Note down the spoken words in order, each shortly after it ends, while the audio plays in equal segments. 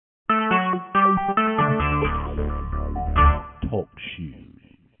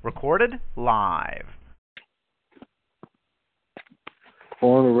Recorded live.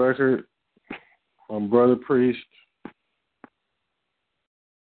 On the record, I'm Brother Priest.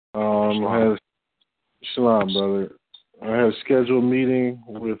 Shalom. Shalom, brother. I had a scheduled meeting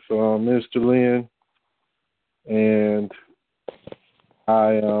with Mr. Lynn, and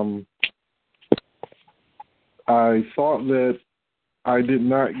I thought that I did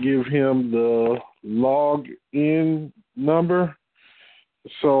not give him the log-in number,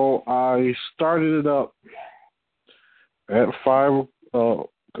 so I started it up at 5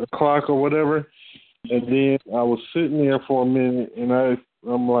 o'clock or whatever, and then I was sitting there for a minute, and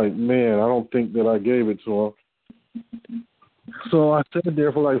I'm like, man, I don't think that I gave it to him. So I sat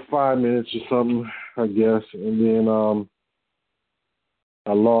there for like 5 minutes or something, I guess, and then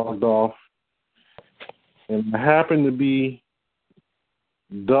I logged off, and I happened to be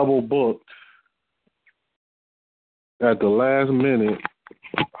double booked at the last minute.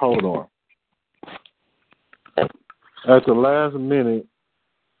 Hold on. At the last minute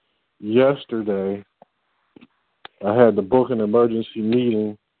yesterday, I had to book an emergency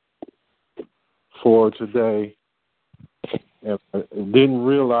meeting for today, and I didn't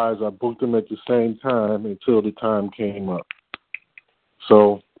realize I booked them at the same time until the time came up.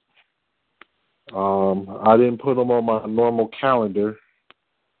 So I didn't put them on my normal calendar,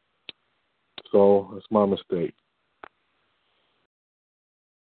 so that's my mistake.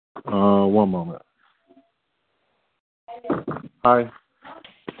 One moment. Hi.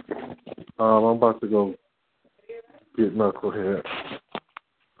 I'm about to go get Knucklehead.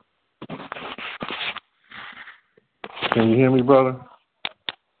 Can you hear me, brother?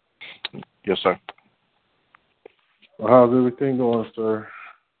 Yes, sir. How's everything going, sir?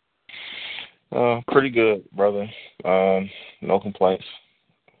 Pretty good, brother. No complaints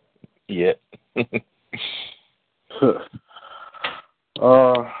yet.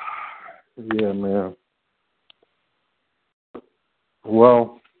 Yeah, man.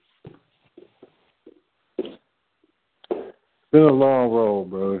 Well, it's been a long road,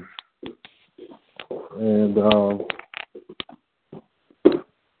 brother. And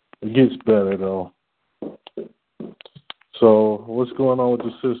it gets better, though. So, what's going on with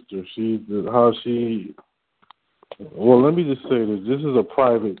the sister? Well, let me just say this. This is a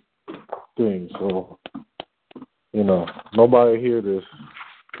private thing, so, nobody hear this.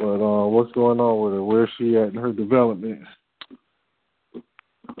 But what's going on with her? Where's she at in her development?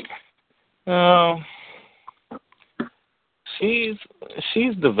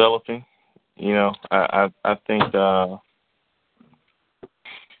 She's developing. I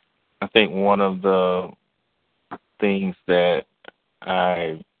think one of the things that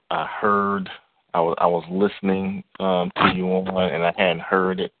I heard, I was listening to you on, and I hadn't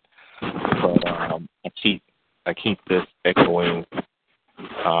heard it, but I keep this echoing.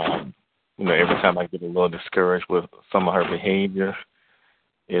 Every time I get a little discouraged with some of her behavior,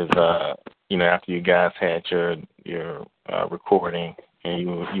 is after you guys had your recording, and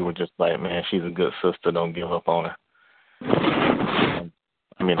you were just like, man, she's a good sister, don't give up on her.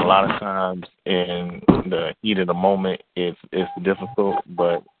 A lot of times in the heat of the moment, it's difficult,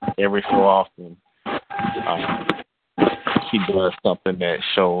 but every so often, she does something that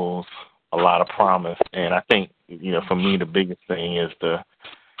shows a lot of promise. And I think, for me, the biggest thing is to,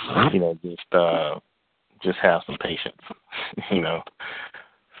 just have some patience,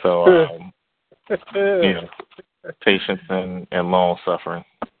 So, patience and long suffering.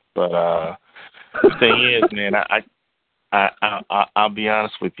 But the thing is, man, I'll be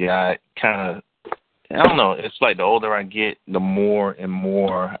honest with you. I don't know. It's like the older I get, the more and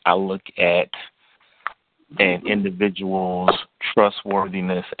more I look at an individual's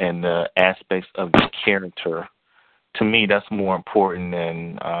trustworthiness and the aspects of their character. To me, that's more important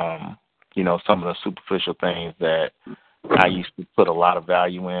than some of the superficial things that I used to put a lot of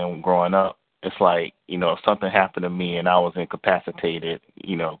value in growing up. It's like, if something happened to me and I was incapacitated,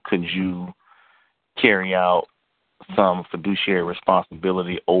 could you carry out some fiduciary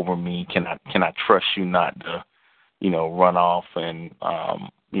responsibility over me? Can I trust you not to, run off and,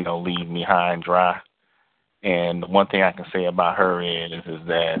 leave me high and dry? And the one thing I can say about her is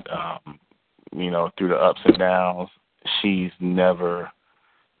that, through the ups and downs, she's never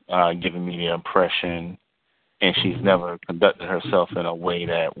given me the impression, and she's never conducted herself in a way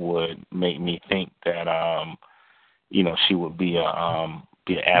that would make me think that, she would be an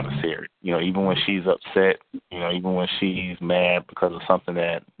adversary. Even when she's upset, even when she's mad because of something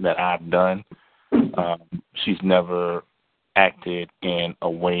that I've done, she's never acted in a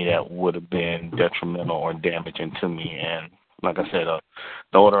way that would have been detrimental or damaging to me. And like I said,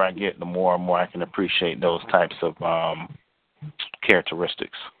 the older I get, the more and more I can appreciate those types of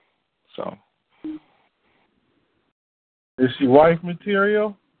characteristics. So, is she wife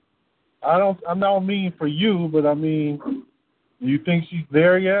material? I don't mean for you, but I mean, do you think she's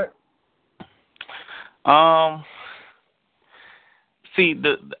there yet? See,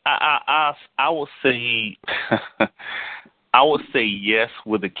 I will say I would say yes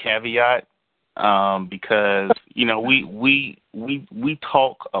with a caveat, because we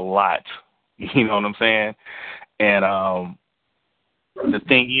talk a lot. You know what I'm saying? And the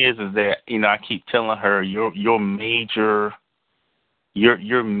thing is that I keep telling her your major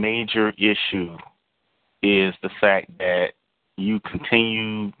issue is the fact that you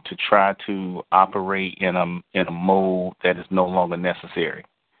continue to try to operate in a mode that is no longer necessary.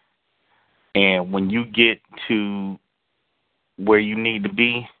 And when you get to where you need to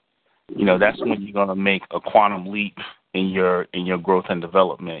be, that's when you're going to make a quantum leap in your growth and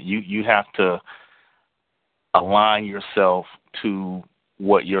development. You have to align yourself to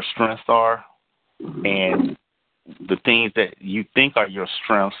what your strengths are, and the things that you think are your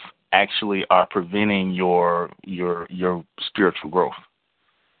strengths actually are preventing your spiritual growth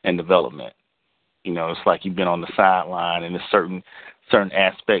and development. It's like you've been on the sideline, and there's certain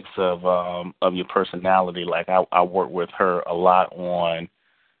aspects of your personality. Like I work with her a lot on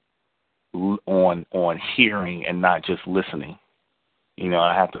hearing and not just listening.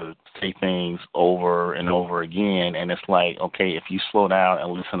 I have to say things over and over again, and it's like, okay, if you slow down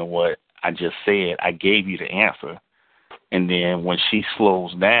and listen to what I just said, I gave you the answer. And then when she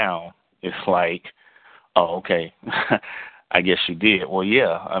slows down, it's like, oh, okay, I guess you did. Well,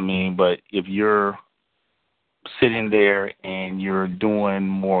 yeah, but if you're sitting there and you're doing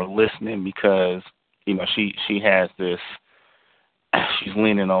more listening because, she has this, she's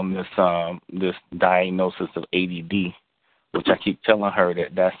leaning on this diagnosis of ADD, which I keep telling her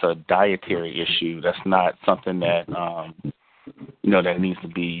that's a dietary issue. That's not something that, that needs to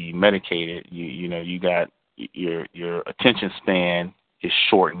be medicated. You got your attention span is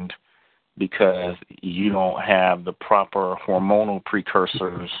shortened because you don't have the proper hormonal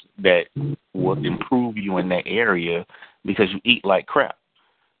precursors that will improve you in that area because you eat like crap.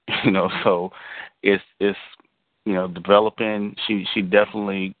 So it's developing. She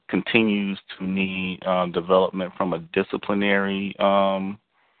definitely continues to need development from a disciplinary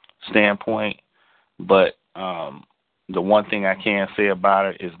standpoint. But the one thing I can say about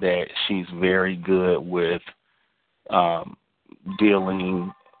it is that she's very good with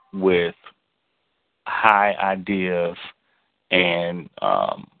dealing with high ideas and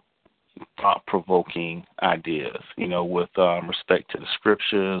thought-provoking ideas, with respect to the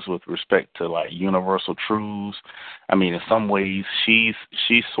scriptures, with respect to like universal truths. In some ways, she's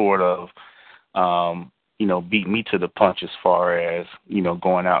sort of, beat me to the punch as far as,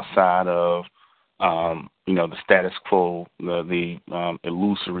 going outside of, the status quo, the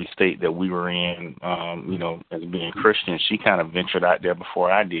illusory state that we were in, as being Christian. She kind of ventured out there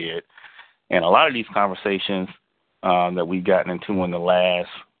before I did. And a lot of these conversations that we've gotten into in the last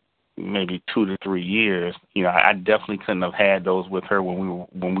maybe 2 to 3 years, I definitely couldn't have had those with her when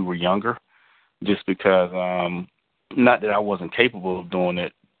we were younger, just because, not that I wasn't capable of doing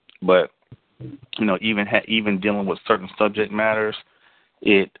it, but even dealing with certain subject matters,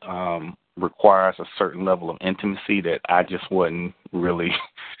 it requires a certain level of intimacy that I just wasn't really,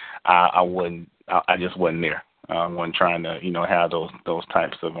 I just wasn't there. I wasn't trying to, have those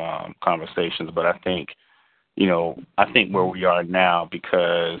types of conversations. But I think where we are now,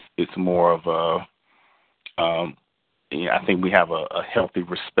 because it's more of I think we have a healthy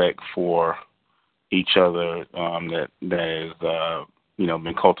respect for each other that is,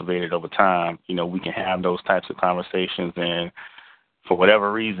 been cultivated over time. We can have those types of conversations, and for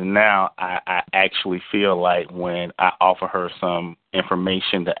whatever reason now, I actually feel like when I offer her some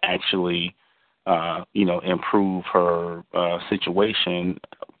information to actually, improve her situation,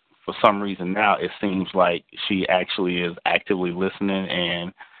 for some reason now it seems like she actually is actively listening,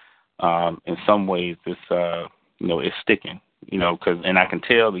 and in some ways it's, it's sticking, and I can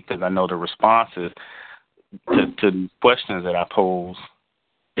tell because I know the responses to these questions that I pose,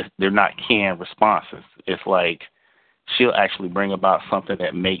 they're not canned responses. It's like she'll actually bring about something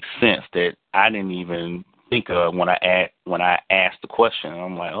that makes sense that I didn't even think of when I asked the question. And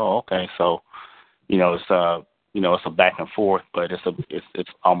I'm like, oh, okay, so it's a back and forth, but it's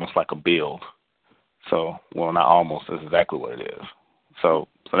almost like a build. So, well, not almost, that's exactly what it is. So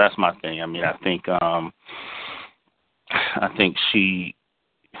that's my thing. I think she,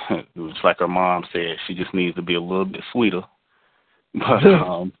 it's like her mom said, she just needs to be a little bit sweeter. But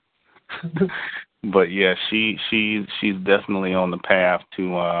but yeah, she's definitely on the path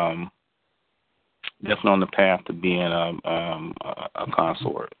to definitely on the path to being a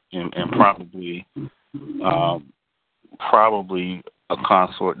consort, and probably a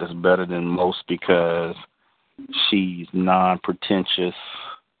consort that's better than most because she's non-pretentious,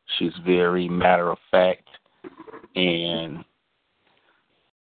 she's very matter of fact, and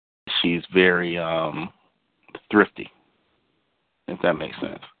she's very thrifty, if that makes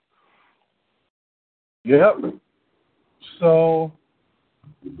sense. Yep. So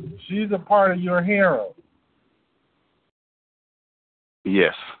she's a part of your harem.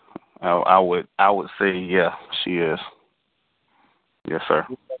 Yes, I would say yeah, she is. Yes, sir.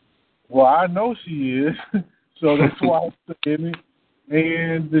 Well, I know she is, so that's why I'm saying it.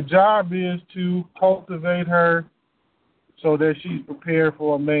 And the job is to cultivate her so that she's prepared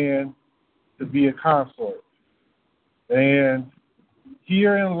for a man to be a consort. And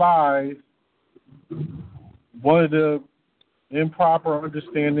herein lies one of the improper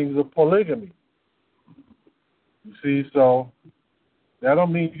understandings of polygamy. You see, so that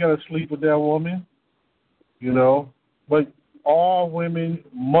don't mean you got to sleep with that woman, you know, but all women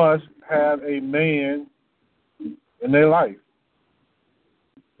must have a man in their life,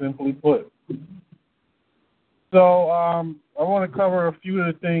 simply put. So I want to cover a few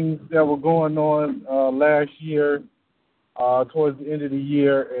of the things that were going on last year, towards the end of the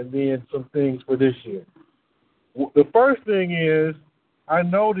year, and then some things for this year. The first thing is I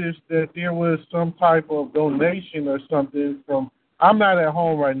noticed that there was some type of donation or something from, I'm not at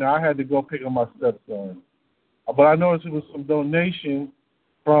home right now. I had to go pick up my stepson. But I noticed it was some donation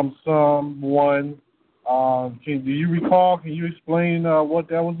from someone. Do you recall? Can you explain what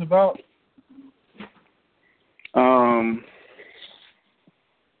that was about?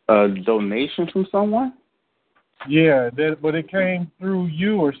 A donation from someone? Yeah, but it came through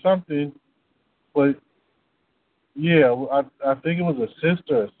you or something. But yeah, I think it was a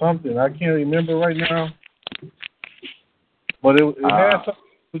sister or something. I can't remember right now. But it had something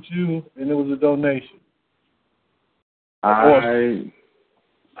to do with you, and it was a donation. I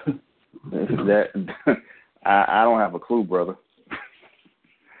don't have a clue, brother.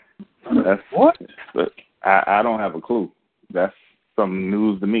 That's what? I don't have a clue. That's some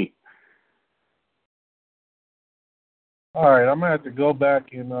news to me. All right, I'm gonna have to go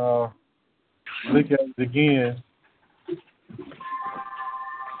back and look at it again.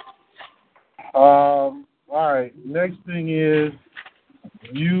 All right. Next thing is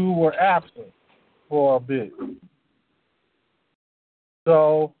you were absent for a bit.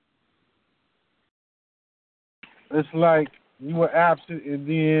 So it's like you were absent, and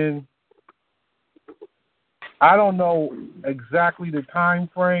then I don't know exactly the time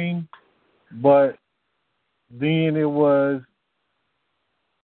frame, but then it was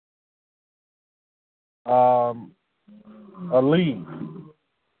a leave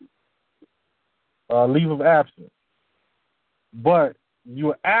of absence. But you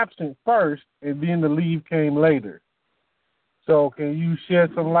were absent first, and then the leave came later. So can you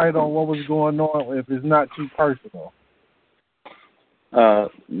shed some light on what was going on, if it's not too personal?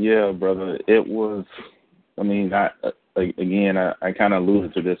 Yeah, brother. It was, I mean, I kind of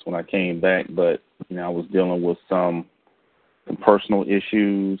alluded to this when I came back, but, you know, I was dealing with some personal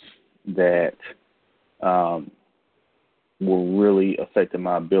issues that were really affecting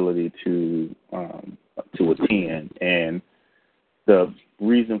my ability to attend. And the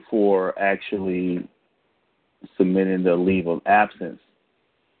reason for actually submitting the leave of absence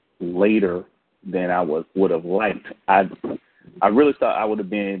later than I would have liked, I really thought I would have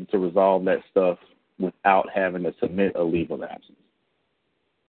been able to resolve that stuff without having to submit a leave of absence.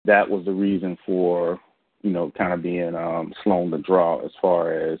 That was the reason for, you know, kind of being slow on the draw as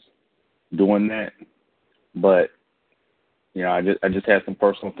far as doing that. But, you know, I just had some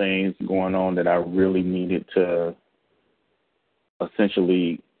personal things going on that I really needed to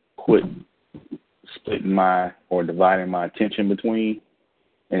essentially quit splitting or dividing my attention between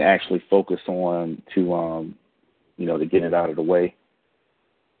and actually focus on to get it out of the way.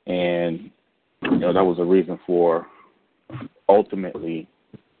 And, you know, that was a reason for ultimately,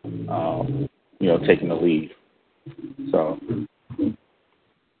 taking the leave. So.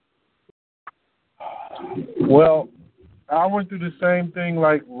 Well, I went through the same thing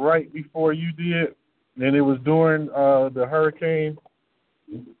like right before you did, and it was during the hurricane.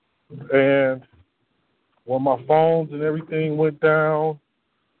 And when my phones and everything went down,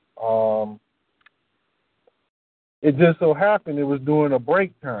 it just so happened it was during a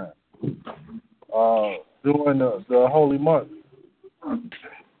break time, during the holy month.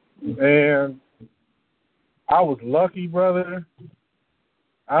 And I was lucky, brother.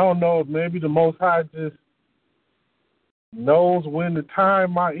 I don't know if maybe the Most High just knows when to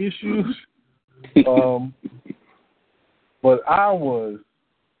time my issues, But I was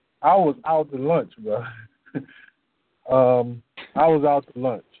out to lunch, bro. I was out to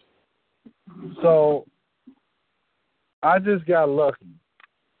lunch. So I just got lucky.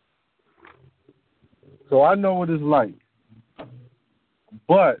 So I know what it's like.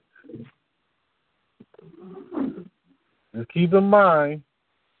 But just keep in mind,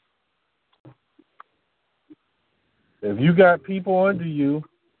 if you got people under you,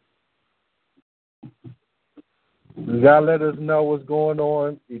 you got to let us know what's going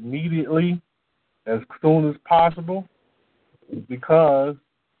on immediately, as soon as possible, because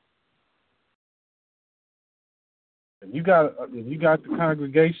if you got the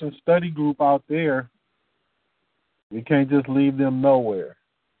congregation study group out there, you can't just leave them nowhere.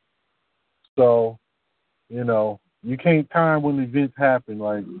 So, you can't time when events happen.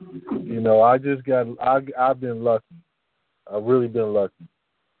 Like, I've been lucky. I've really been lucky.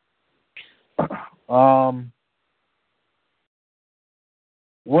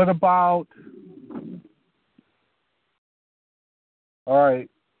 What about, all right,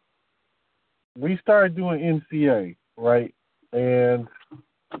 we started doing NCA, right? And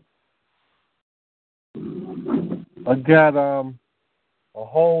I got a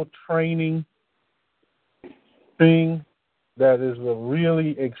whole training thing that is a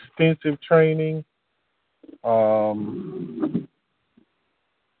really extensive training. It's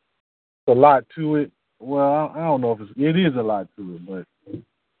a lot to it. Well, I don't know if it is a lot to it, but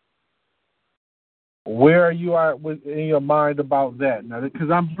where are you at in your mind about that? Now,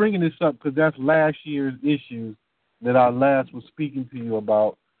 because I'm bringing this up because that's last year's issues that I last was speaking to you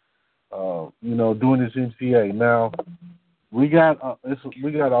about, doing this NCA. Now, we got a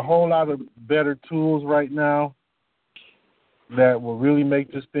whole lot of better tools right now that will really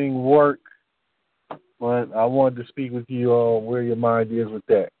make this thing work. But I wanted to speak with you on where your mind is with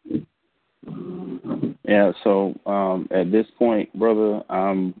that. Yeah, so at this point, brother,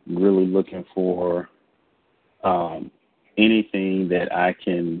 I'm really looking for anything that I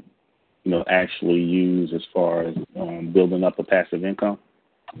can, actually use as far as building up a passive income.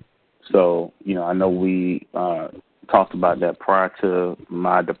 So, I know we talked about that prior to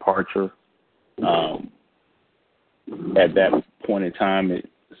my departure. At that point in time, it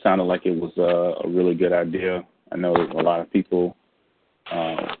sounded like it was a really good idea. I know a lot of people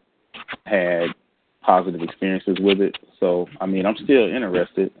had positive experiences with it. So, I'm still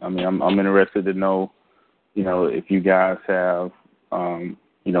interested. I'm interested to know, if you guys have,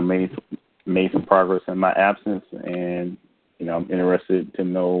 made some progress in my absence, and, I'm interested to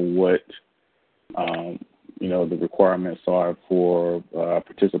know what, the requirements are for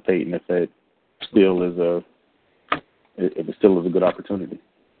participating if it still is a good opportunity.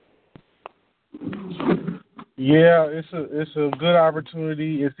 Yeah, it's a good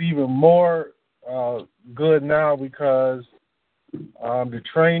opportunity. It's even more good now because the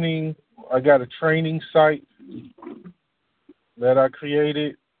training. I got a training site that I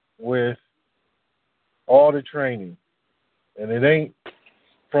created with all the training, and it ain't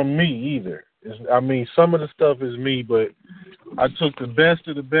from me either. Some of the stuff is me, but I took the best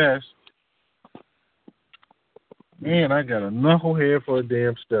of the best. Man, I got a knucklehead for a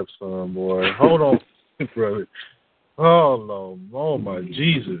damn stepson, boy. Hold on, brother. Oh my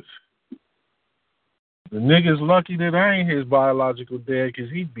Jesus. The nigga's lucky that I ain't his biological dad,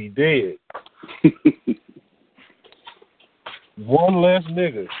 because he'd be dead. One less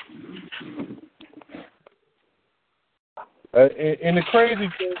nigga. And the crazy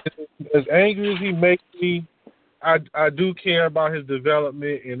thing is, as angry as he makes me, I do care about his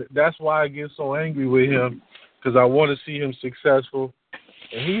development, and that's why I get so angry with him, because I want to see him successful.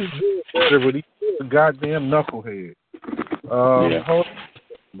 And he's doing better, but he's still a goddamn knucklehead. Yeah. Hold on,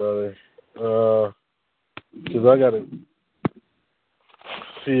 brother. Because I got to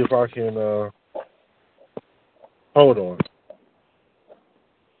see if I can, hold on.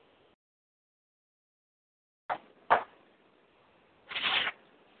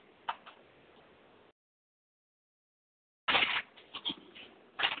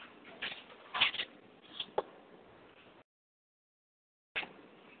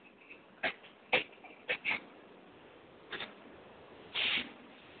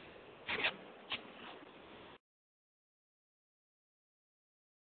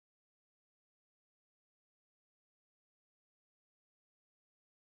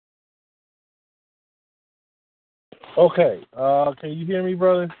 Okay. Can you hear me,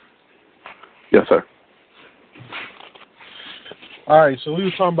 brother? Yes, sir. All right. So we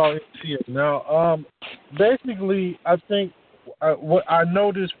were talking about NCA. Now, basically, I think what I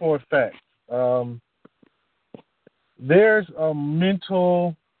know this for a fact. There's a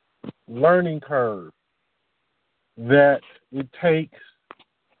mental learning curve that it takes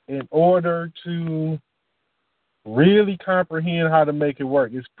in order to really comprehend how to make it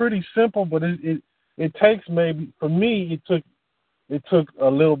work. It's pretty simple, but it takes, maybe for me it took a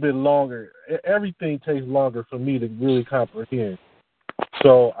little bit longer. Everything takes longer for me to really comprehend.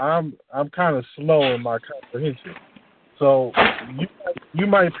 So I'm kind of slow in my comprehension. So you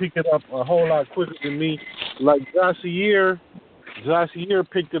might pick it up a whole lot quicker than me. Like Jossier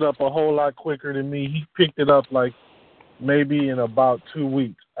picked it up a whole lot quicker than me. He picked it up like maybe in about 2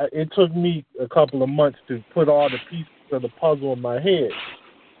 weeks. It took me a couple of months to put all the pieces of the puzzle in my head.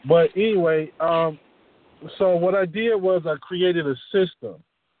 But anyway, so what I did was I created a system,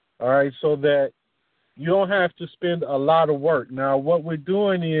 all right, so that you don't have to spend a lot of work. Now, what we're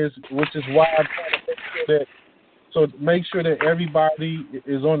doing is, which is why I'm trying to make sure that everybody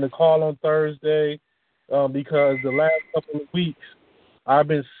is on the call on Thursday, because the last couple of weeks I've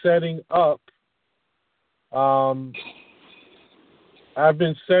been setting up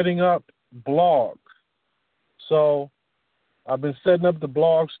blogs. So I've been setting up the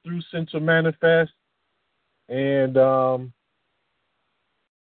blogs through Central Manifest, and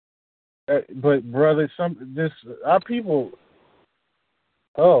but brother, our people.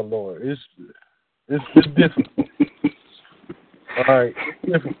 Oh Lord, it's difficult. All right,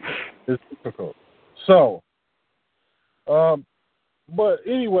 it's difficult. So, but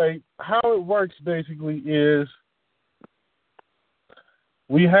anyway, how it works basically is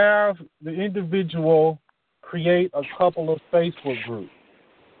we have the individual create a couple of Facebook groups.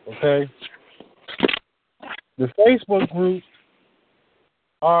 Okay, the Facebook groups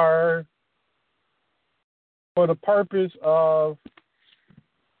are for the purpose of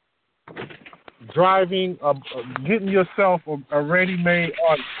getting yourself a ready-made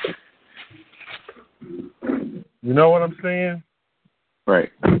audience. You know what I'm saying?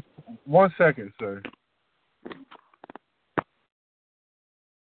 Right. 1 second, sir.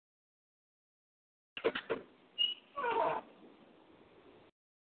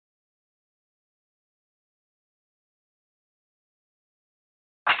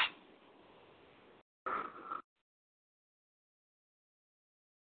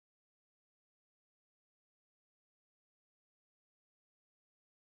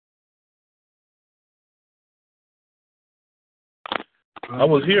 I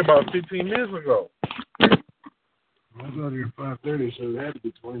was here about 15 minutes ago. I was out here at 5:30, so it had to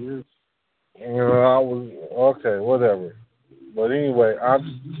be 20 minutes. I was okay, whatever. But anyway,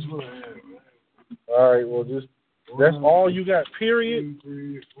 This is what I have. all right. Well, that's all you got. Period. 2,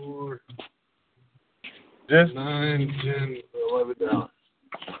 3, 4, Just 9, 10, $11.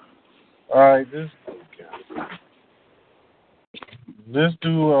 All right. Just do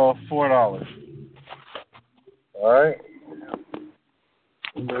 $4. All right.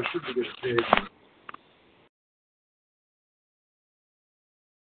 I should be getting paid.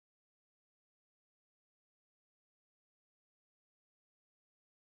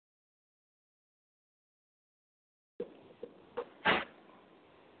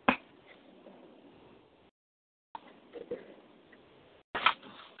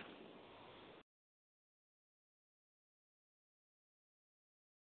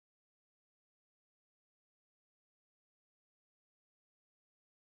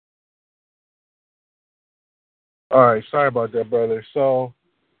 All right. Sorry about that, brother. So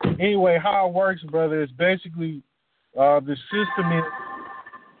anyway, how it works, brother, is basically the system is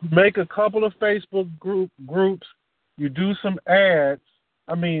you make a couple of Facebook groups. You do some ads.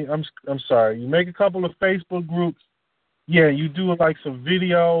 I'm sorry. You make a couple of Facebook groups. Yeah, you do like some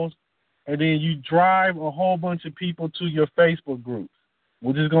videos, and then you drive a whole bunch of people to your Facebook groups,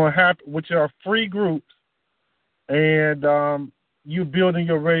 which is going to happen, which are free groups, and you building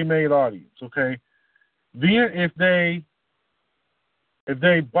your ready-made audience. Okay. Then if they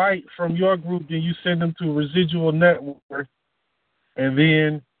bite from your group, then you send them to Residual Network, and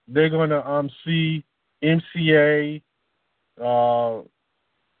then they're going to see MCA,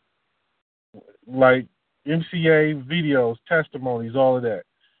 like MCA videos, testimonies, all of that.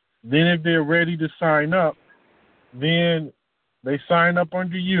 Then if they're ready to sign up, then they sign up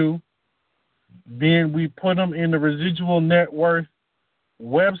under you. Then we put them in the Residual Net Worth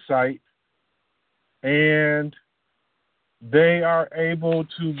website, and they are able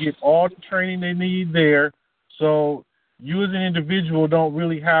to get all the training they need there. So you as an individual don't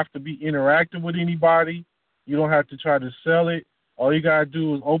really have to be interacting with anybody. You don't have to try to sell it. All you got to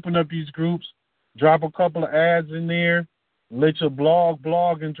do is open up these groups, drop a couple of ads in there, let your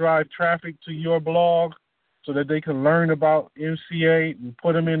blog and drive traffic to your blog so that they can learn about MCA and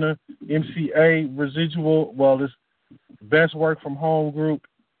put them in a MCA residual, this best work from home group.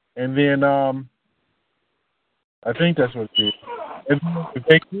 and then I think that's what it is. If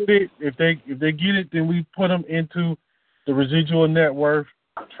they get it, if they get it, then we put them into the residual net worth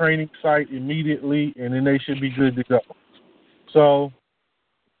training site immediately, and then they should be good to go. So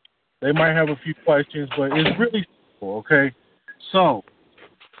they might have a few questions, but it's really simple, okay? So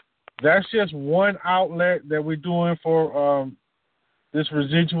that's just one outlet that we're doing for this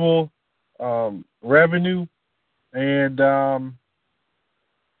residual revenue, and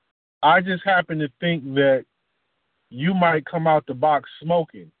I just happen to think that you might come out the box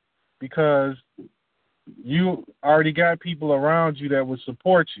smoking because you already got people around you that would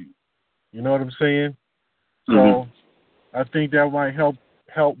support you. You know what I'm saying? Mm-hmm. So I think that might help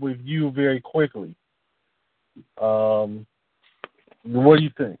with you very quickly. What do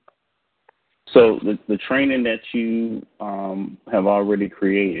you think? So the training that you have already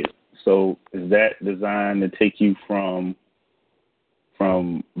created, so is that designed to take you from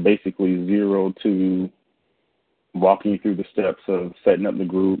basically zero to walking you through the steps of setting up the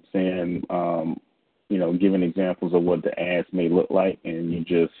groups and giving examples of what the ads may look like, and you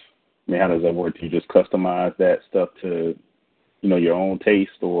just, how does that work? Do you just customize that stuff to your own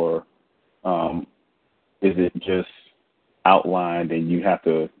taste, or is it just outlined and you have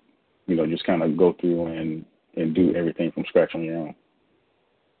to just kind of go through and do everything from scratch on your own?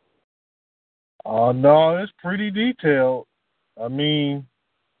 No, it's pretty detailed. I mean,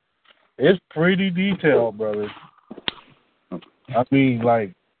 it's pretty detailed, brother. I mean,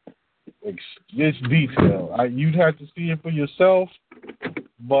 like, it's detailed. You'd have to see it for yourself,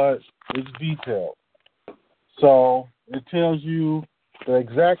 but it's detailed. So it tells you the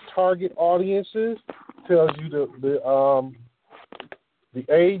exact target audiences, tells you the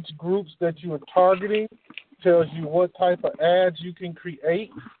age groups that you are targeting, tells you what type of ads you can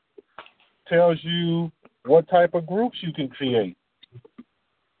create, tells you what type of groups you can create.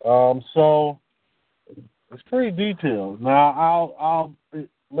 So it's pretty detailed. Now I'll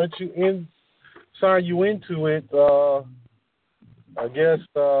let you sign you into it. I guess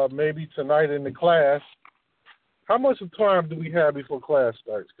maybe tonight in the class. How much of time do we have before class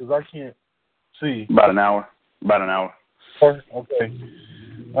starts? Because I can't see. About an hour. Okay.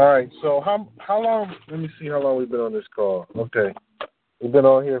 All right. So how long? Let me see how long we've been on this call. Okay, we've been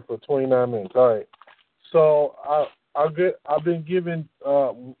on here for 29 minutes. All right. So I've been given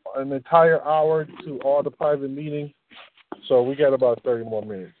an entire hour to all the private meetings, so we got about 30 more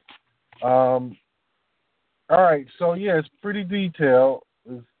minutes. All right. So yeah, it's pretty detailed.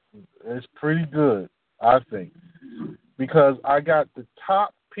 It's pretty good, I think, because I got the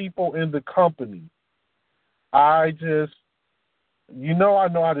top people in the company. I know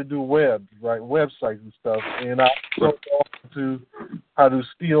how to do webs, right? Websites and stuff, and I don't know how to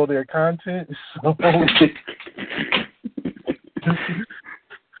steal their content. So,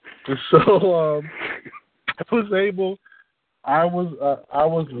 I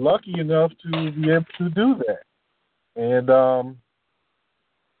was lucky enough to be able to do that, and I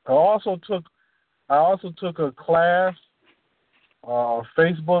also took a class,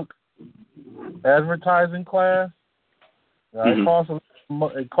 Facebook advertising class. Mm-hmm.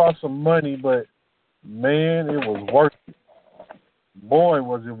 It cost some money, but man, it was worth it. Boy,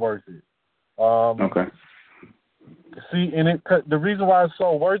 was it worth it. Okay. See, and the reason why it's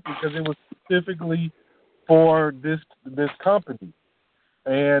so worth it because it was specifically for this company,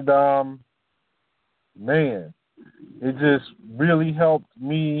 and man, it just really helped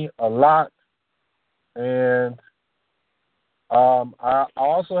me a lot. And I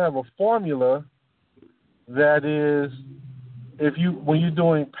also have a formula that is, when you're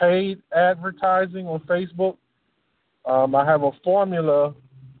doing paid advertising on Facebook, I have a formula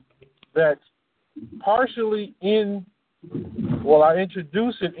that's partially I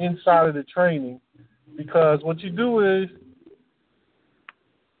introduce it inside of the training, because what you do is,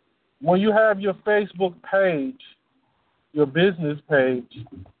 when you have your Facebook page, your business page,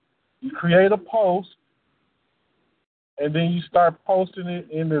 you create a post, and then you start posting it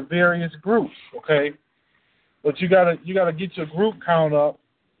in the various groups, okay? But you gotta get your group count up.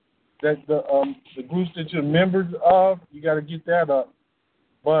 That the groups that you're members of, you gotta get that up.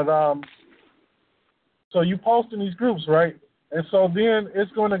 But so you post in these groups, right? And so then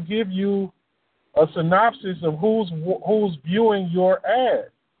it's going to give you a synopsis of who's viewing your ad.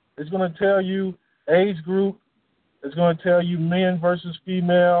 It's going to tell you age group. It's going to tell you men versus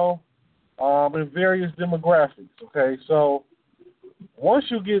female, and various demographics. Okay, so once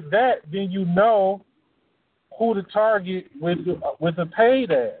you get that, then you know who to target with a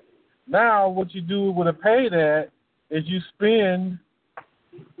paid ad. Now, what you do with a paid ad is you spend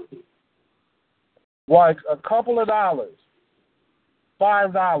like a couple of dollars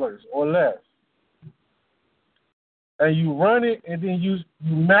 $5 or less. And you run it, and then you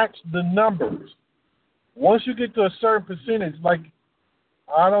match the numbers. Once you get to a certain percentage, like,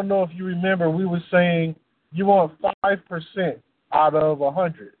 I don't know if you remember, we were saying you want 5% out of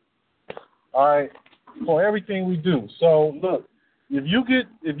 100. All right, for everything we do. So look, if you get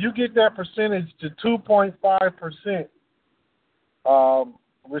that percentage to 2.5%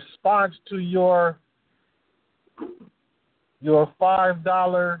 response to your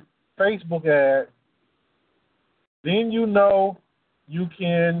 $5 Facebook ad, then you know you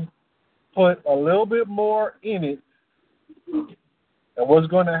can put a little bit more in it. And what's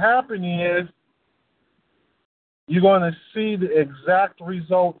going to happen is you're going to see the exact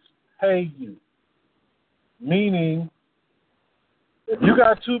results pay you. Meaning, if you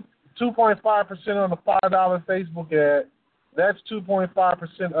got 2.5% on the $5 Facebook ad, that's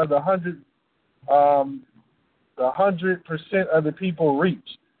 2.5% of the 100% of the people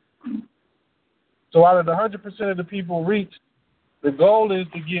reached. So out of the 100% of the people reached, the goal is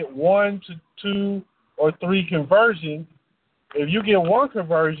to get 1 to 2 or 3 conversions. If you get 1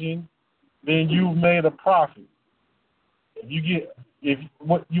 conversion, then you've made a profit. You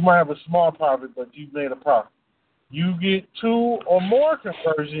might have a small profit, but you've made a profit. You get 2 or more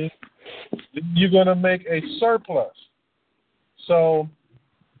conversions, then you're going to make a surplus. So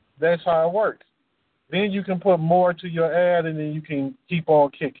that's how it works. Then you can put more to your ad, and then you can keep on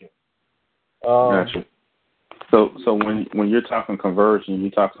kicking. Gotcha. So when you're talking conversion, you're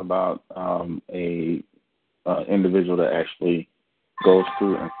talking about a individual that actually goes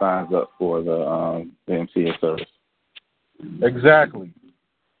through and signs up for the MCA service. Exactly.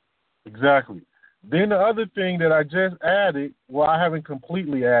 Then the other thing that I just added, well, I haven't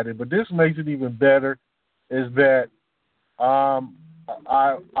completely added, but this makes it even better, is that I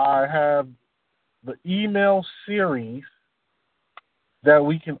have the email series that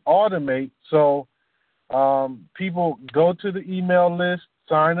we can automate. So people go to the email list,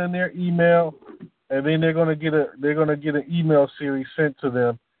 sign in their email, and then they're gonna get an email series sent to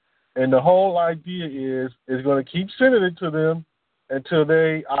them. And the whole idea is going to keep sending it to them until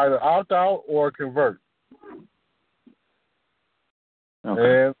they either opt out or convert.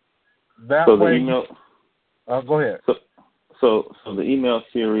 Okay. And that so way, the email. Go ahead. So the email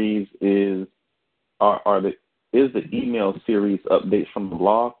series is the email series updates from the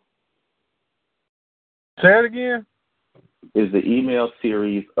blog? Say it again. Is the email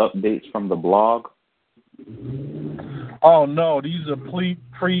series updates from the blog? Oh, no, these are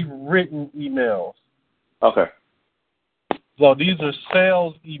pre-written emails. Okay. So these are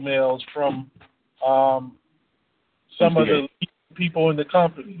sales emails from some of the people in the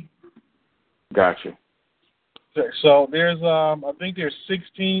company. Gotcha. So there's, I think there's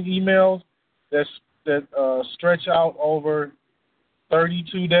 16 emails that stretch out over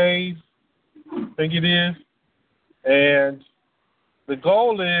 32 days, I think it is. And the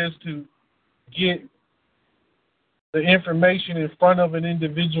goal is to get the information in front of an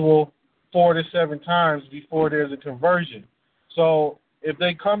individual 4 to 7 times before there's a conversion. So if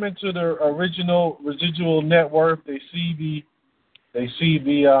they come into the original residual net worth, they see the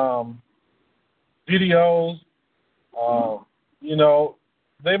videos,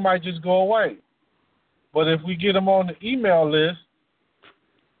 they might just go away. But if we get them on the email list,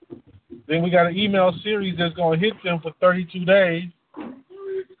 then we got an email series that's going to hit them for 32 days.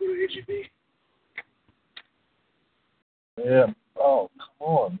 Yeah. Oh, come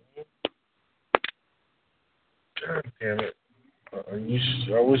on, man. God damn it.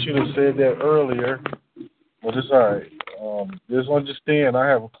 I wish you'd have said that earlier, but it's all right. Just understand, I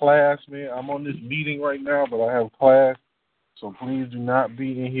have a class, man. I'm on this meeting right now, but I have a class, so please do not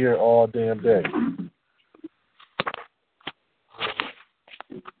be in here all damn day.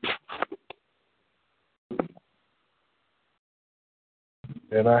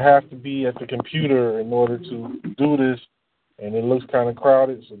 And I have to be at the computer in order to do this, and it looks kind of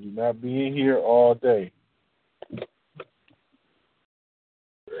crowded, so do not be in here all day.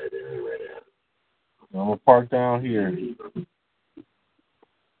 I'm going to park down here.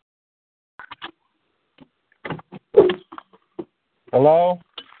 Hello?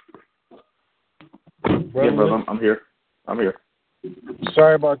 Brother, yeah, brother, I'm here.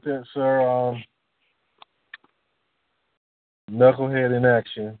 Sorry about that, sir. Knucklehead in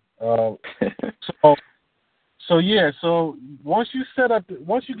action. So once you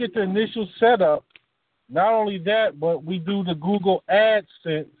get the initial setup, not only that, but we do the Google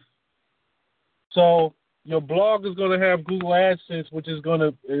AdSense. So your blog is going to have Google AdSense, which is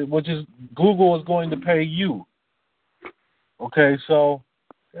Google is going to pay you. Okay, so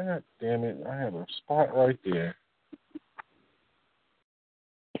God damn it, I have a spot right there.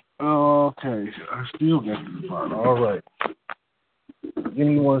 Okay, I still got the part. All right. Give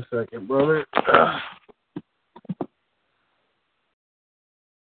me 1 second, brother.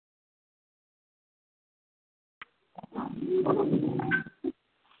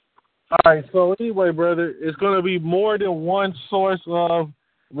 All right, so anyway, brother, it's going to be more than one source of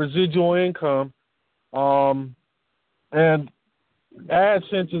residual income. And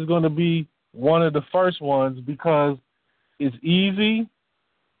AdSense is going to be one of the first ones because it's easy.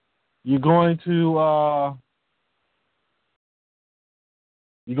 You're going to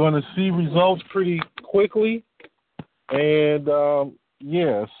see results pretty quickly, and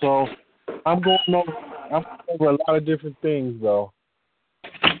yeah. So I'm going over a lot of different things though.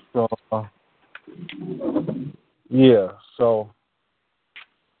 So yeah. So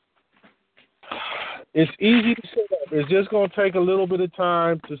it's easy to set up. It's just going to take a little bit of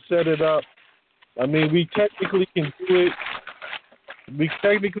time to set it up. I mean, we technically can do it. We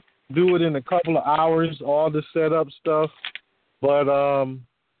technically do it in a couple of hours, all the setup stuff. But,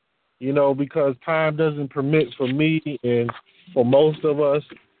 you know, because time doesn't permit for me and for most of us,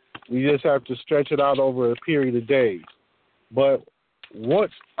 we just have to stretch it out over a period of days. But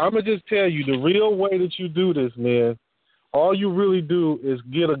once, I'm going to just tell you, the real way that you do this, man, all you really do is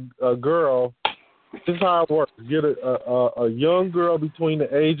get a girl. This is how it works. Get a young girl between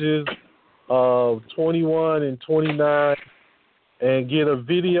the ages of 21 and 29 and get a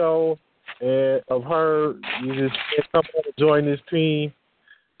video of her. You just come on and join this team.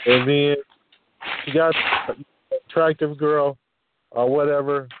 And then she got an attractive girl or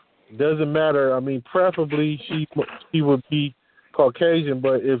whatever. Doesn't matter. I mean, preferably she would be Caucasian,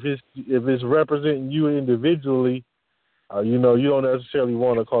 but if it's representing you individually, you know, you don't necessarily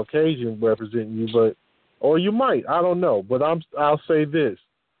want a Caucasian representing you, or you might. I don't know. But I'll say this.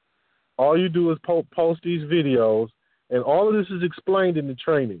 All you do is post these videos, and all of this is explained in the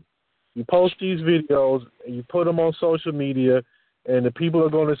training. You post these videos, and you put them on social media, and the people are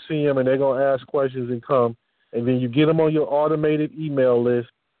going to see them, and they're going to ask questions and come. And then you get them on your automated email list,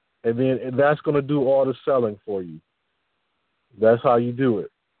 and that's going to do all the selling for you. That's how you do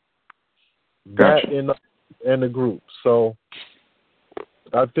it. Gotcha. That in the group. So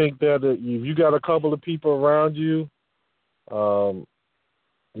I think that if you got a couple of people around you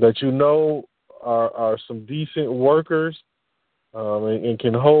that you know are some decent workers and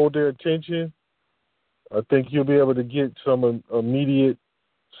can hold their attention, I think you'll be able to get some immediate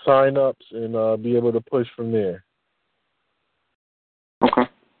sign-ups and be able to push from there.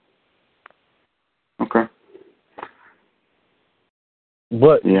 Okay.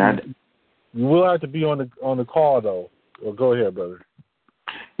 But yeah, you will have to be on the call though. Well, go ahead, brother.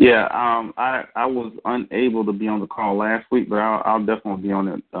 Yeah, I was unable to be on the call last week, but I'll definitely be on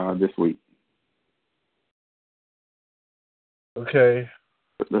it this week. Okay.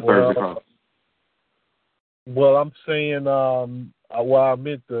 The Thursday call. Well, I'm saying, I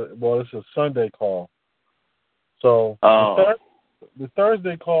meant it's a Sunday call. So the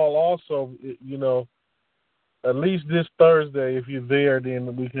Thursday call also, you know, at least this Thursday, if you're there,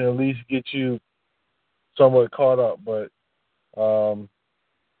 then we can at least get you somewhat caught up. But I'm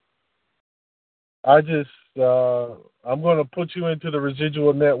going to put you into the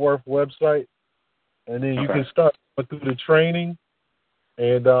Residual Net Worth website, and then you can start through the training,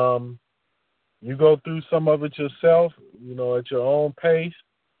 and you go through some of it yourself, you know, at your own pace,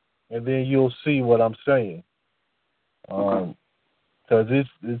 and then you'll see what I'm saying. Because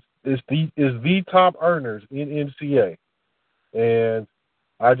it's the top earners in NCA, and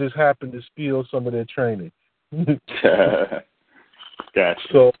I just happened to steal some of their training. Gotcha.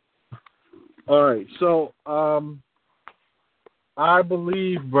 So, all right. So, I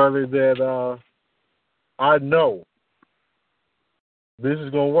believe, brother, that I know this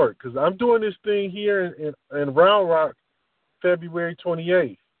is going to work because I'm doing this thing here in Round Rock February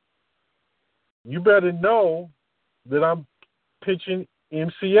 28th. You better know that I'm pitching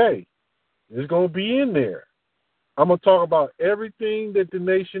MCA. It's going to be in there. I'm going to talk about everything that the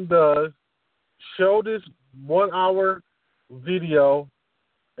nation does, show this 1 hour video,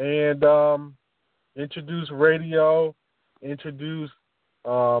 and introduce radio, introduce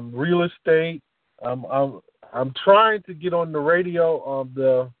real estate. I'm trying to get on the radio,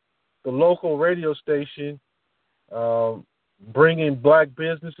 the local radio station, bringing black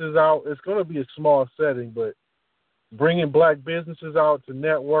businesses out. It's going to be a small setting, but bringing black businesses out to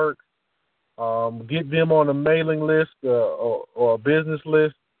network, get them on a mailing list or a business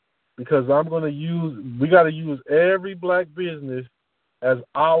list, because we got to use every black business as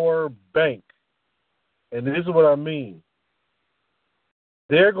our bank. And this is what I mean.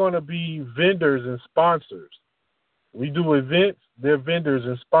 They're going to be vendors and sponsors. We do events, they're vendors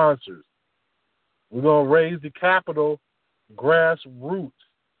and sponsors. We're going to raise the capital grassroots.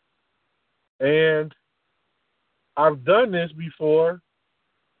 And I've done this before.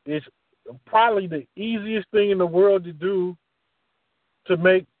 It's probably the easiest thing in the world to do to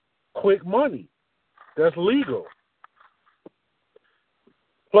make quick money. That's legal.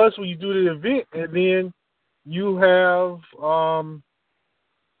 Plus, when you do the event, and then you have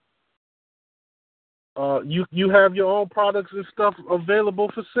you have your own products and stuff available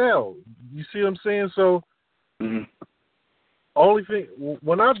for sale. You see what I'm saying? So, only thing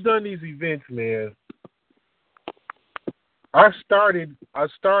when I've done these events, man, I started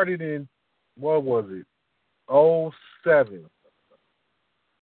in what was it? 2007.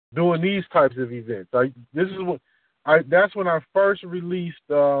 Doing these types of events. That's when I first released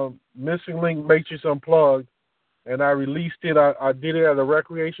Missing Link Matrix Unplugged, and I released it. I did it at a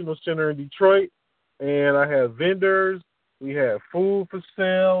recreational center in Detroit, and I had vendors. We had food for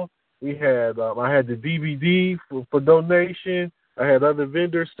sale. We had I had the DVD for donation. I had other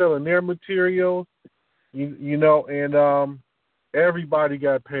vendors selling their materials. You know, and everybody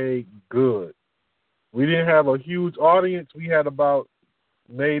got paid good. We didn't have a huge audience. We had about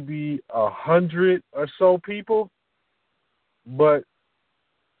maybe 100 or so people, but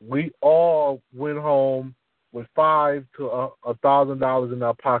we all went home with $500 to $1,000 in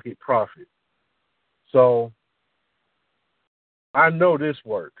our pocket profit. So I know this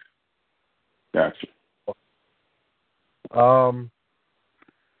works. Gotcha.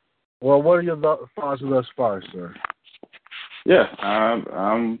 Well, what are your thoughts thus far, sir? Yeah,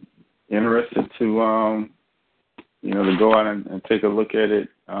 I'm interested to to go out and take a look at it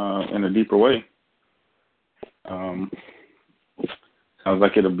in a deeper way. Sounds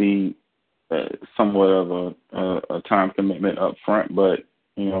like it'll be somewhat of a time commitment up front, but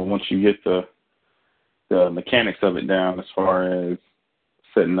once you get the mechanics of it down, as far as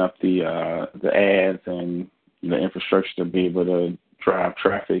setting up the ads and the infrastructure to be able to drive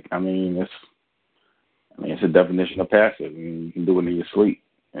traffic, it's a definition of passive. You can do it in your sleep,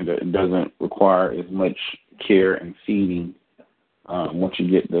 and it doesn't require as much care and feeding once you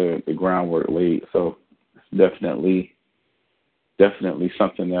get the groundwork laid. So it's definitely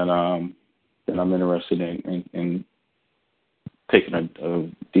something that I'm interested in taking a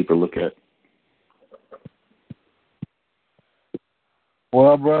deeper look at.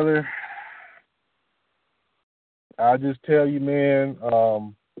 Well, brother, I'll just tell you, man,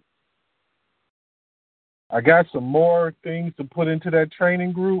 I got some more things to put into that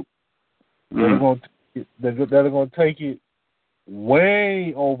training group that are going to take it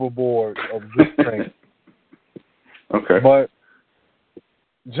way overboard of this training. Okay. But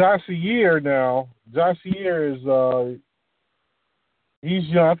Josh Sear is he's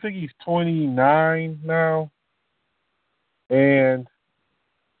young. I think he's 29 now, and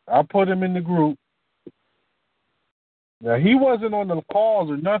I put him in the group. Now, he wasn't on the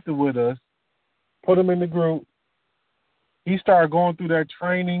calls or nothing with us. Put him in the group. He started going through that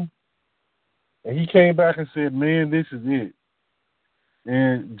training, and he came back and said, man, this is it.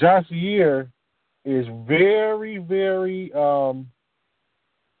 And Josh Sear is very, very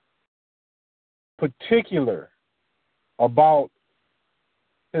particular about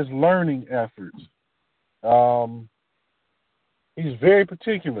his learning efforts. He's very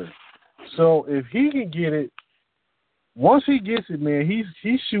particular. So if he can get it, once he gets it, man, he's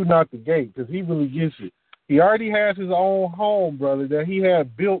shooting out the gate because he really gets it. He already has his own home, brother, that he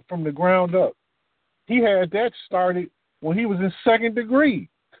had built from the ground up. He had that started when he was in second degree.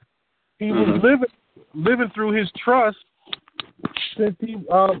 He was living through his trust since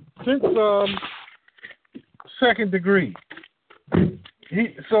second degree.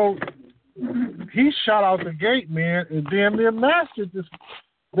 He shot out the gate, man, and damn near mastered this.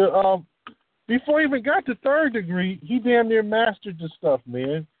 Before he even got to third degree, he damn near mastered the stuff,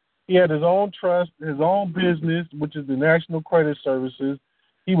 man. He had his own trust, his own business, which is the National Credit Services.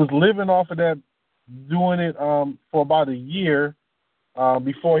 He was living off of that, doing it for about a year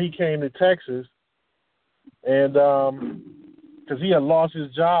before he came to Texas. And because he had lost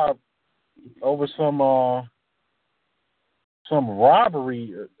his job over some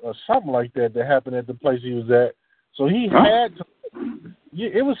robbery or something like that happened at the place he was at. So he had to,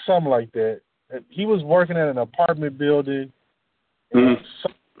 it was something like that. He was working at an apartment building, and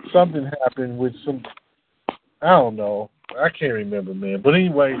something happened with some, I don't know. I can't remember, man. But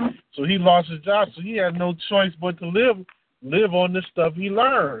anyway, so he lost his job, so he had no choice but to live on the stuff he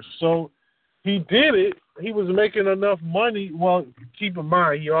learned. So he did it. He was making enough money. Well, keep in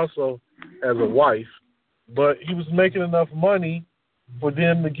mind, he also has a wife. But he was making enough money for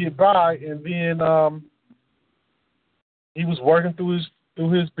them to get by, and then he was working through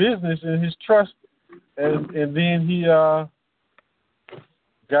his business and his trust, and then he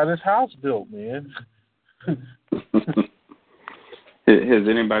got his house built, man. Has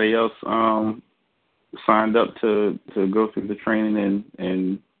anybody else signed up to go through the training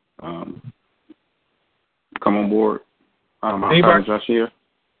and come on board outside of Josh here?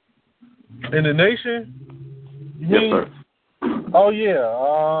 In the nation? Yes, sir. Oh,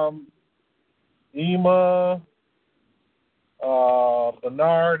 yeah. Ema,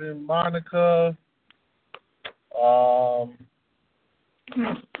 Bernard and Monica,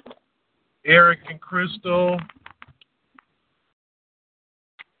 Eric and Crystal,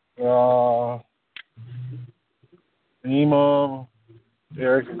 Ema,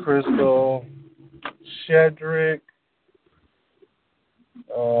 Eric and Crystal, Shedrick.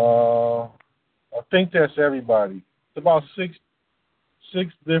 I think that's everybody. It's about six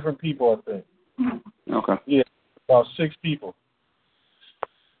different people, I think. Okay. Yeah, about 6 people.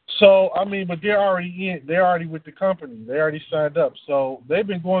 So, I mean, but they're already with the company. They already signed up. So they've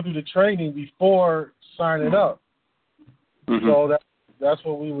been going through the training before signing up. Mm-hmm. So that's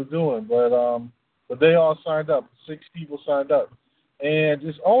what we were doing. But they all signed up. 6 people signed up. And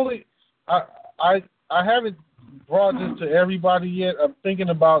it's only I haven't brought this to everybody yet. I'm thinking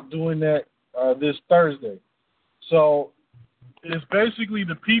about doing that this Thursday. So it's basically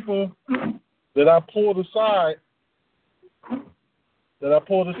the people that I pulled aside.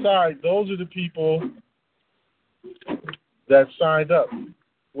 Those are the people that signed up,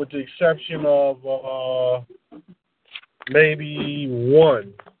 with the exception of maybe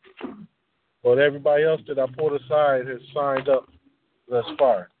 1. But everybody else that I pulled aside has signed up thus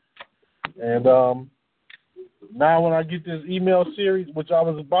far. And now when I get this email series, which I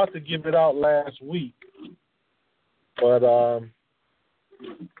was about to give it out last week, but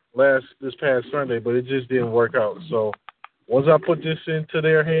this past Sunday, but it just didn't work out. So once I put this into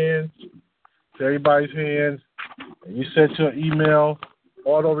their hands, to everybody's hands, and you set your email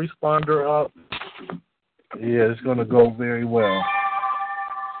autoresponder up, yeah, it's going to go very well.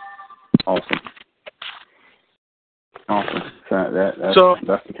 Awesome.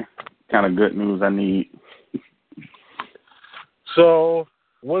 That's the kind of good news I need. So,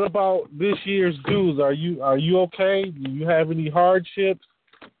 what about this year's dues? Are you okay? Do you have any hardships?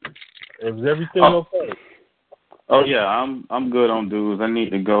 Is everything okay? Oh yeah, I'm good on dues. I need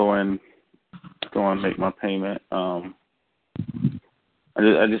to go and make my payment. I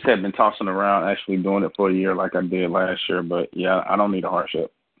just have been tossing around actually doing it for a year like I did last year, but yeah, I don't need a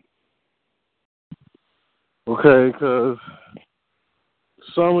hardship. Okay, because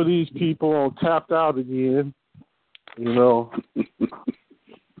some of these people are tapped out again, you know.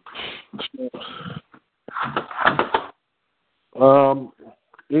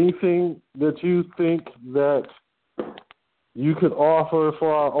 Anything that you think that you could offer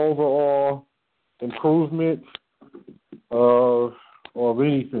for our overall improvement of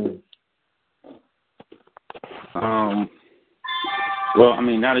anything? Well, I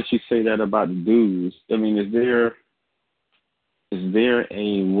mean, now that you say that about the dues, I mean, is there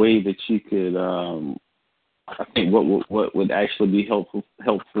a way that you could? I think what would actually be helpful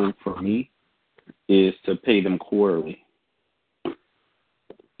for me is to pay them quarterly,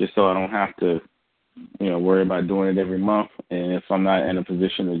 just so I don't have to, worry about doing it every month. And if I'm not in a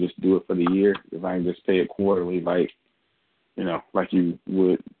position to just do it for the year, if I can just pay it quarterly, like you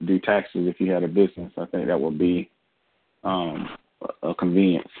would do taxes if you had a business, I think that would be a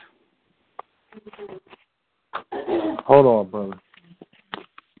convenience. Hold on, brother.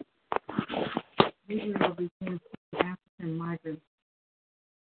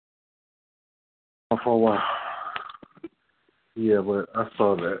 For a while. Yeah, but I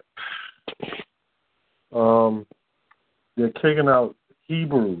saw that. They're taking out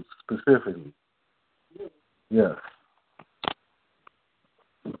Hebrews specifically. Yes.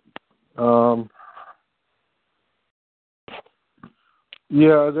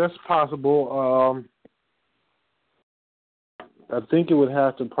 Yeah, that's possible. I think it would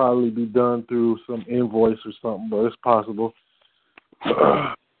have to probably be done through some invoice or something, but it's possible.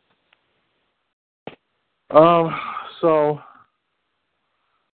 So,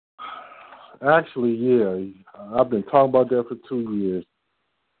 actually, yeah, I've been talking about that for 2 years.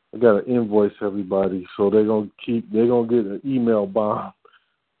 I got to invoice everybody, so they're gonna get an email bomb.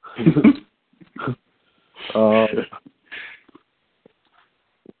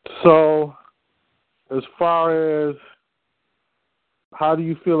 So, as far as how do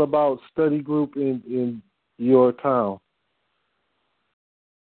you feel about study group in your town?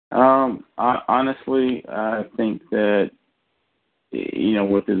 Honestly, I think that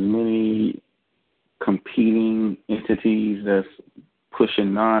with as many competing entities that's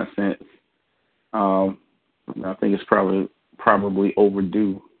pushing nonsense, I think it's probably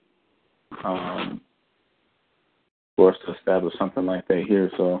overdue for us to establish something like that here.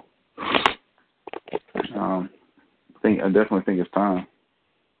 So I definitely think it's time.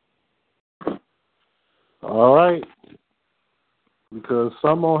 All right. Because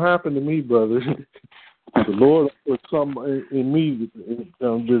something won't happen to me, brother. The Lord put something in me,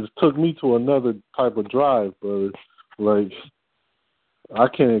 just took me to another type of drive, brother. Like, I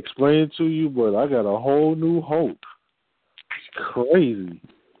can't explain it to you, but I got a whole new hope. It's crazy.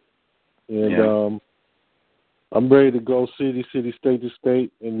 And I'm ready to go city, state to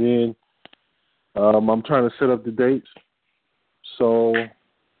state, and then I'm trying to set up the dates. So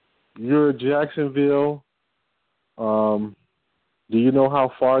you're in Jacksonville. Do you know how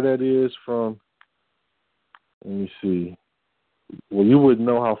far that is from, let me see. Well, you wouldn't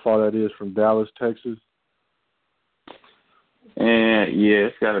know how far that is from Dallas, Texas. And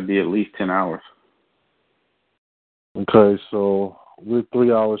it's got to be at least 10 hours. Okay, so we're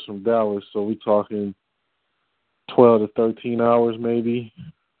 3 hours from Dallas, so we're talking 12 to 13 hours maybe.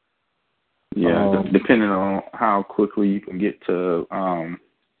 Yeah, depending on how quickly you can get to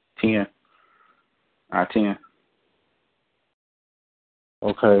I-10.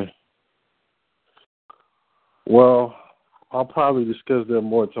 Okay. Well, I'll probably discuss that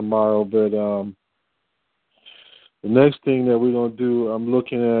more tomorrow, but the next thing that we're going to do, I'm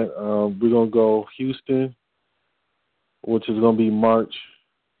looking at, we're going to go Houston, which is going to be March.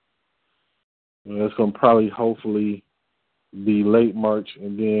 And that's going to probably, hopefully, be late March,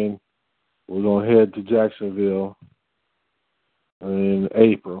 and then we're going to head to Jacksonville in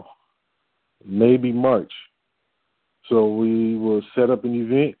April, maybe March. So we will set up an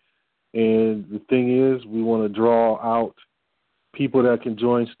event, and the thing is, we want to draw out people that can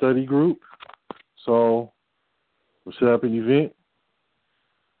join study group. So we'll set up an event,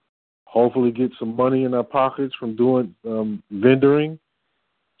 hopefully get some money in our pockets from doing vendoring,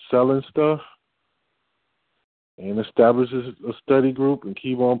 selling stuff, and establish a study group and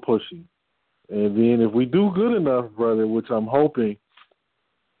keep on pushing. And then if we do good enough, brother, which I'm hoping,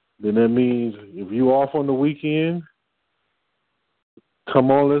 then that means if you off on the weekend,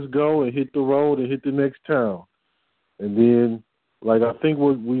 come on, let's go and hit the road and hit the next town. And then, like, I think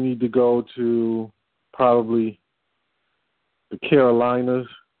we need to go to probably the Carolinas.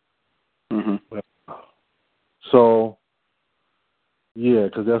 Mm-hmm. So, yeah,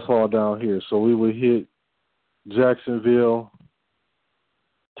 because that's all down here. So we would hit Jacksonville.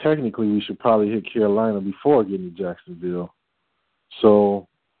 Technically, we should probably hit Carolina before getting to Jacksonville. So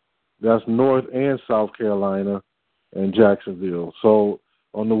that's North and South Carolina and Jacksonville. So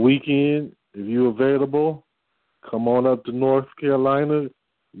on the weekend, if you're available, come on up to North Carolina.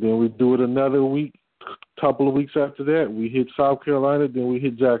 Then we do it another week, couple of weeks after that. We hit South Carolina, then we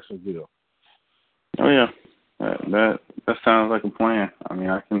hit Jacksonville. Oh yeah, that sounds like a plan. I mean,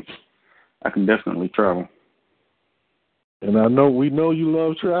 I can definitely travel. And we know you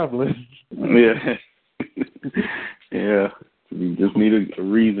love traveling. Yeah, yeah. You just need a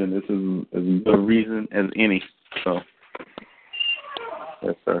reason. This is as good a reason as any. So,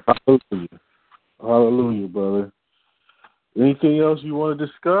 yes, sir. Hallelujah. Hallelujah, brother. Anything else you want to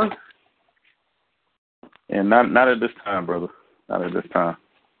discuss? And not at this time, brother. Not at this time.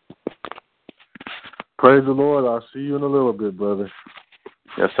 Praise the Lord. I'll see you in a little bit, brother.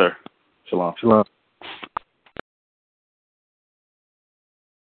 Yes, sir. Shalom. Shalom.